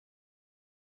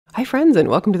Hi friends, and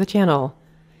welcome to the channel.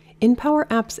 In Power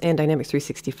Apps and Dynamics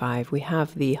 365, we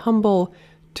have the humble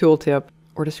tooltip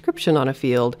or description on a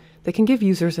field that can give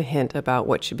users a hint about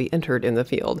what should be entered in the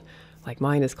field. Like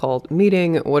mine is called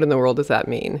meeting. What in the world does that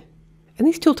mean? And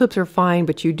these tooltips are fine,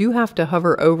 but you do have to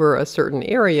hover over a certain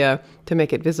area to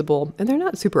make it visible, and they're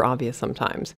not super obvious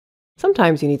sometimes.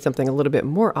 Sometimes you need something a little bit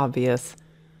more obvious,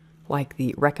 like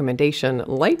the recommendation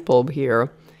light bulb here,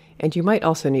 and you might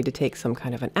also need to take some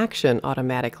kind of an action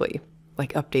automatically,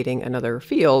 like updating another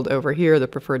field over here, the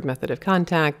preferred method of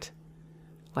contact,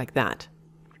 like that.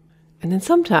 And then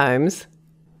sometimes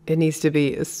it needs to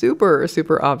be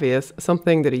super obvious,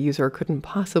 something that a user couldn't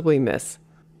possibly miss.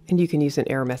 And you can use an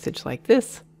error message like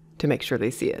this to make sure they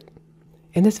see it.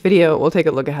 In this video, we'll take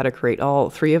a look at how to create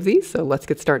all three of these, so let's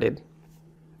get started.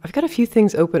 I've got a few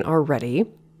things open already.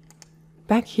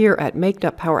 Back here at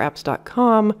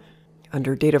make.powerapps.com,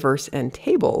 under Dataverse and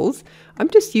Tables, I'm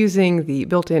just using the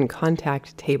built-in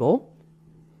contact table.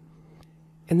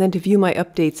 And then to view my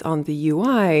updates on the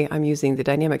UI, I'm using the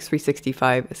Dynamics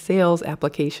 365 sales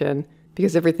application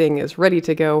because everything is ready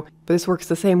to go, but this works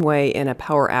the same way in a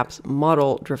Power Apps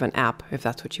model-driven app if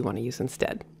that's what you want to use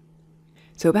instead.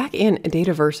 So back in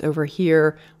Dataverse over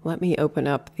here, let me open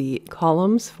up the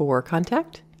columns for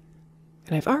contact.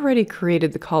 And I've already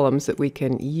created the columns that we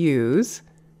can use.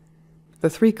 The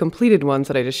three completed ones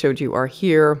that I just showed you are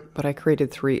here, but I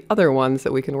created three other ones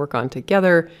that we can work on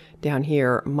together. Down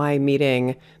here, my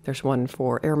meeting, there's one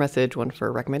for error message, one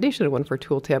for recommendation, and one for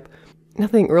tooltip.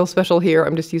 Nothing real special here.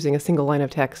 I'm just using a single line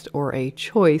of text or a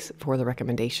choice for the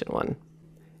recommendation one.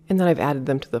 And then I've added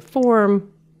them to the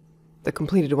form, the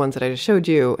completed ones that I just showed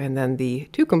you, and then the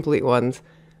two complete ones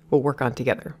we'll work on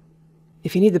together.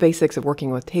 If you need the basics of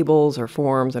working with tables or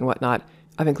forms and whatnot,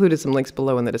 I've included some links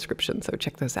below in the description, so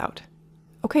check those out.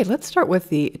 Okay, let's start with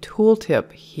the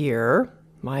tooltip here,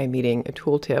 my meeting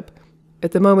tooltip.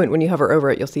 At the moment when you hover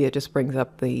over it, you'll see it just brings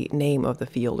up the name of the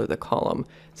field or the column.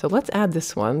 So let's add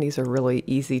this one. These are really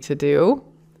easy to do.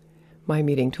 My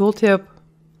meeting tooltip.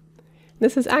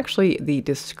 This is actually the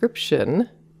description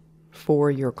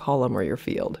for your column or your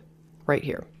field right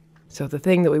here. So the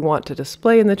thing that we want to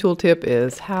display in the tooltip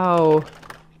is how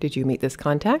did you meet this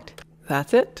contact?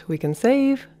 That's it. We can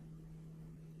save.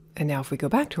 And now if we go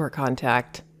back to our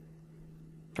contact,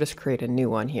 just create a new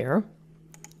one here.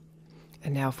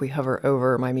 And now if we hover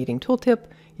over my meeting tooltip,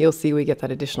 you'll see we get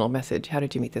that additional message. How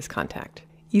did you meet this contact?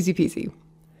 Easy peasy.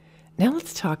 Now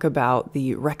let's talk about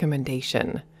the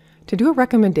recommendation. To do a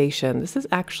recommendation, this is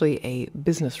actually a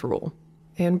business rule.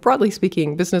 And broadly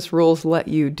speaking, business rules let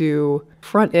you do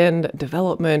front-end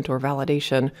development or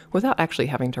validation without actually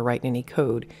having to write any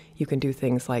code. You can do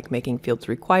things like making fields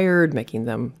required, making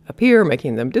them appear,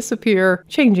 making them disappear,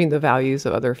 changing the values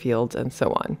of other fields, and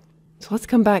so on. So let's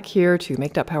come back here to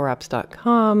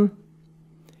make.powerapps.com.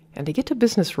 And to get to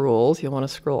business rules, you'll want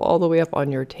to scroll all the way up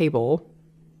on your table.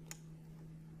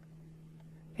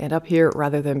 And up here,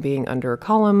 rather than being under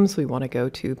columns, we want to go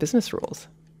to business rules.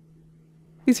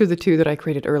 These are the two that I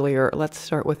created earlier. Let's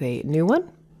start with a new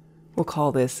one. We'll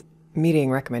call this meeting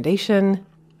recommendation.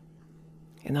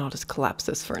 And then I'll just collapse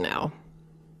this for now.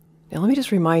 Now let me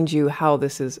just remind you how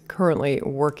this is currently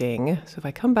working. So if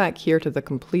I come back here to the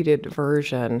completed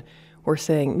version, we're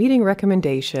saying meeting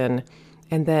recommendation.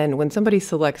 And then when somebody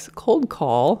selects cold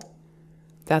call,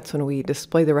 that's when we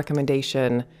display the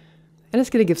recommendation. And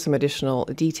it's going to give some additional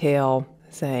detail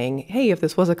saying, hey, if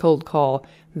this was a cold call,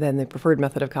 then the preferred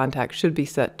method of contact should be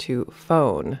set to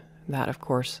phone. That, of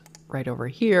course, right over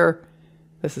here,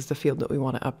 this is the field that we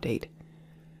want to update.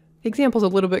 The example's a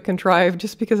little bit contrived.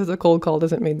 Just because it's a cold call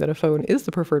doesn't mean that a phone is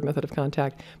the preferred method of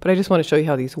contact, but I just want to show you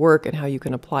how these work and how you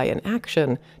can apply an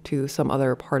action to some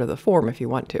other part of the form if you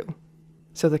want to.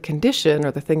 So the condition,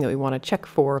 or the thing that we want to check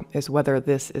for, is whether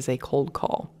this is a cold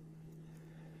call.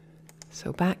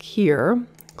 So back here,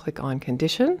 click on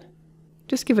condition.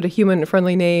 Just give it a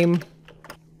human-friendly name.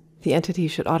 The entity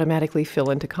should automatically fill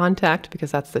into contact because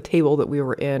that's the table that we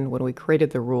were in when we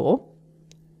created the rule.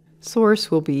 Source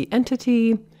will be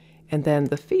entity, and then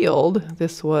the field,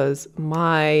 this was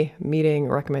my meeting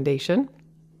recommendation,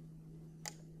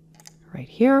 right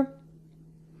here.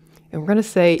 And we're going to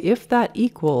say if that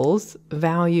equals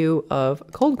value of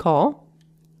cold call,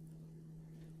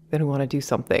 then we want to do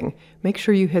something. Make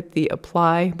sure you hit the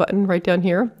apply button right down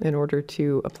here in order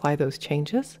to apply those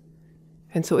changes.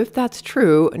 And so if that's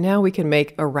true, now we can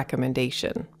make a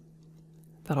recommendation.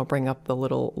 That'll bring up the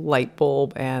little light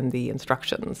bulb and the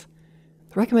instructions.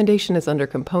 The recommendation is under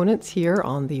components here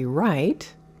on the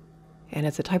right, and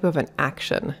it's a type of an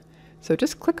action. So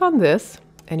just click on this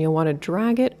and you'll want to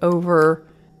drag it over,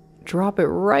 drop it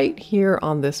right here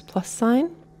on this plus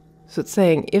sign. So it's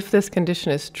saying if this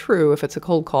condition is true, if it's a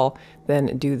cold call,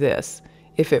 then do this.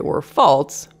 If it were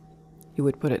false, you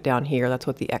would put it down here. That's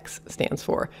what the X stands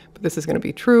for. But this is going to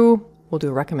be true. We'll do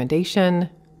a recommendation,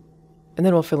 and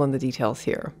then we'll fill in the details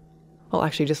here. I'll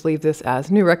actually just leave this as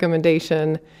new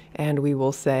recommendation, and we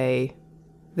will say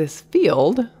this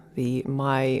field, the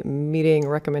My Meeting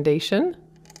recommendation,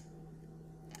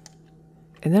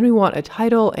 and then we want a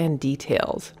title and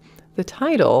details. The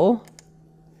title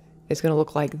is going to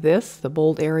look like this, the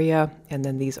bold area, and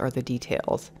then these are the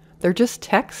details. They're just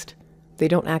text. They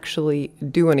don't actually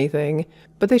do anything,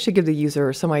 but they should give the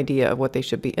user some idea of what they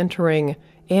should be entering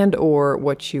and or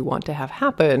what you want to have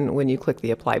happen when you click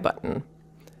the apply button.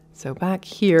 So back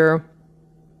here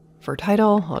for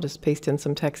title, I'll just paste in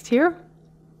some text here.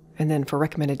 And then for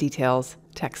recommended details,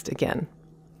 text again.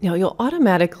 Now you'll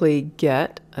automatically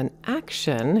get an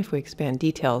action, if we expand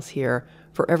details here,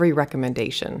 for every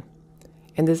recommendation.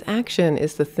 And this action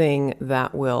is the thing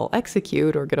that will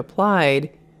execute or get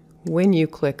applied when you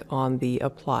click on the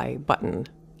apply button.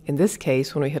 In this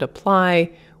case, when we hit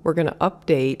apply, we're going to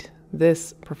update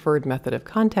this preferred method of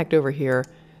contact over here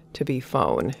to be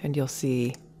phone, and you'll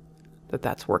see that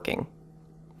that's working.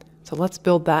 So let's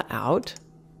build that out.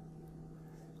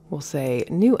 We'll say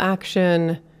new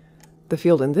action. The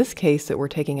field in this case that we're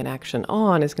taking an action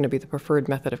on is going to be the preferred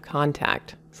method of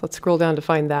contact. So let's scroll down to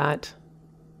find that.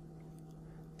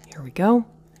 Here we go.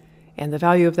 And the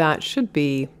value of that should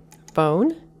be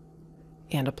phone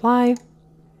and apply.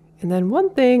 And then one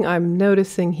thing I'm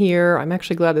noticing here, I'm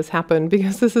actually glad this happened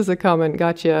because this is a common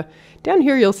gotcha. Down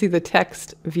here you'll see the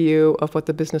text view of what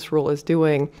the business rule is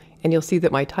doing, and you'll see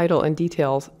that my title and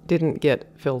details didn't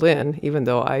get filled in, even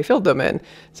though I filled them in.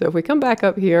 So if we come back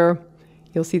up here,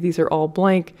 you'll see these are all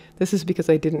blank. This is because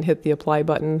I didn't hit the apply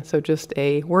button. So just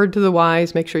a word to the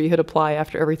wise, make sure you hit apply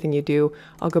after everything you do.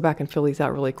 I'll go back and fill these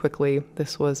out really quickly.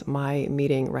 This was My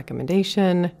Meeting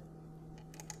recommendation.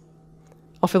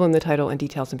 I'll fill in the title and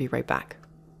details and be right back.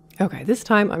 Okay, this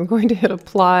time I'm going to hit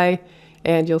apply,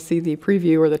 and you'll see the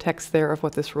preview or the text there of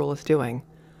what this rule is doing.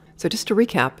 So just to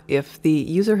recap, if the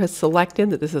user has selected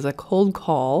that this is a cold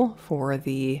call for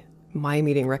the My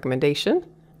Meeting recommendation,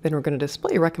 then we're going to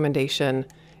display a recommendation,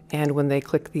 and when they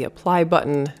click the apply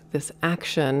button, this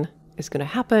action is going to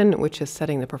happen, which is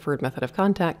setting the preferred method of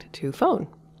contact to phone.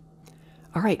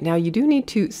 All right, now you do need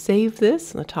to save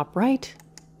this in the top right.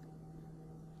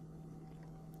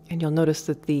 And you'll notice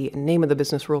that the name of the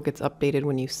business rule gets updated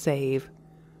when you save.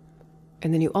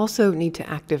 And then you also need to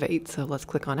activate. So let's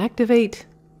click on Activate.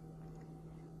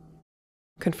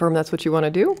 Confirm that's what you want to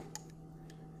do.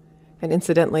 And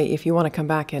incidentally, if you want to come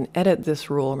back and edit this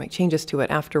rule or make changes to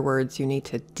it afterwards, you need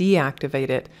to deactivate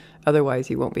it. Otherwise,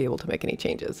 you won't be able to make any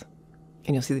changes.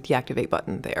 And you'll see the deactivate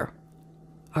button there.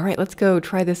 All right, let's go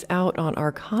try this out on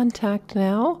our contact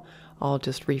now. I'll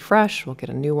just refresh. We'll get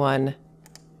a new one.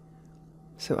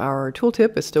 So our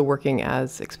tooltip is still working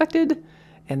as expected.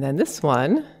 And then this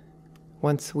one,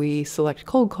 once we select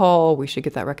cold call, we should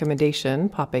get that recommendation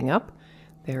popping up.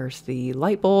 There's the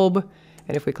light bulb.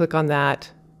 And if we click on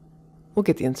that, we'll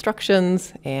get the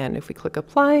instructions. And if we click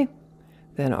apply,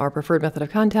 then our preferred method of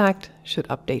contact should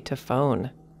update to phone.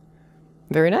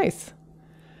 Very nice.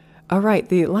 All right,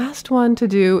 the last one to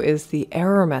do is the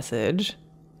error message.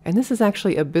 And this is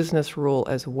actually a business rule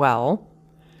as well.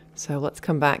 So let's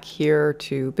come back here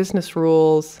to business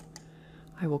rules.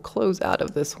 I will close out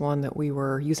of this one that we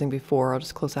were using before. I'll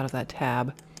just close out of that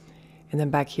tab. And then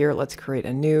back here, let's create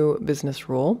a new business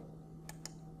rule.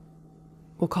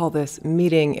 We'll call this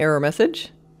meeting error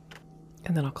message.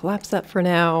 And then I'll collapse that for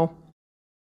now.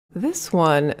 This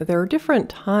one, there are different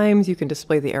times you can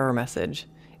display the error message.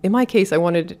 In my case, I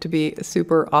wanted it to be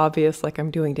super obvious like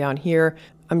I'm doing down here.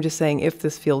 I'm just saying if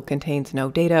this field contains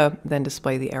no data, then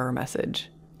display the error message.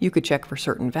 You could check for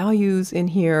certain values in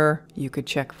here. You could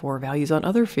check for values on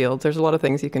other fields. There's a lot of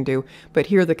things you can do, but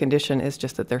here the condition is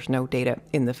just that there's no data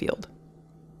in the field.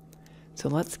 So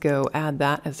let's go add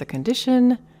that as a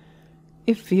condition.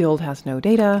 If field has no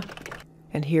data,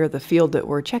 and here the field that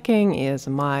we're checking is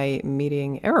My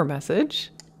Meeting error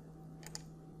message.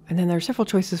 And then there are several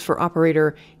choices for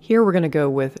operator. Here we're going to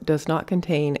go with does not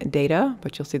contain data,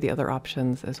 but you'll see the other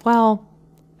options as well.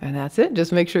 And that's it.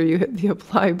 Just make sure you hit the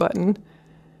apply button.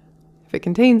 If it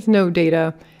contains no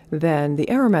data, then the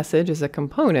error message is a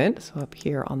component. So up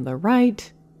here on the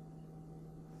right,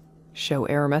 show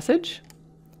error message.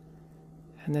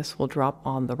 And this will drop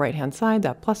on the right-hand side,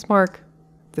 that plus mark.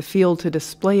 The field to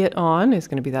display it on is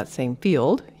going to be that same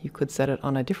field. You could set it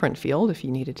on a different field if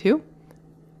you needed to.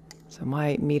 So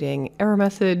My Meeting error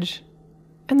message,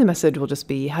 and the message will just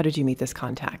be, how did you meet this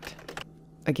contact?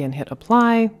 Again, hit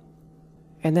apply.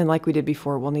 And then like we did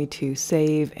before, we'll need to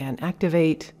save and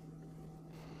activate.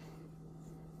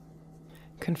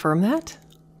 Confirm that.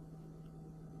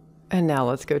 And now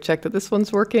let's go check that this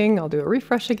one's working. I'll do a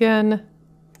refresh again.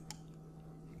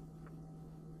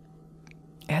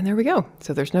 And there we go.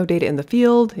 So there's no data in the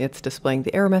field. It's displaying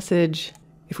the error message.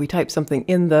 If we type something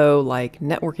in though, like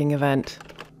networking event,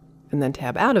 and then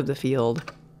tab out of the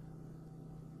field,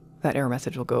 that error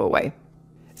message will go away.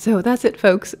 So that's it,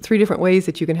 folks. 3 different ways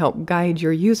that you can help guide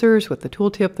your users with the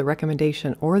tooltip, the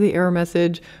recommendation, or the error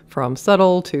message, from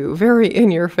subtle to very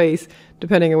in your face,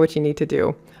 depending on what you need to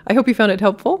do. I hope you found it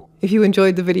helpful. If you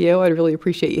enjoyed the video, I'd really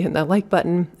appreciate you hitting that like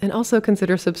button, and also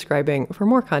consider subscribing for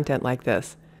more content like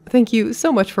this. Thank you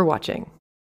so much for watching.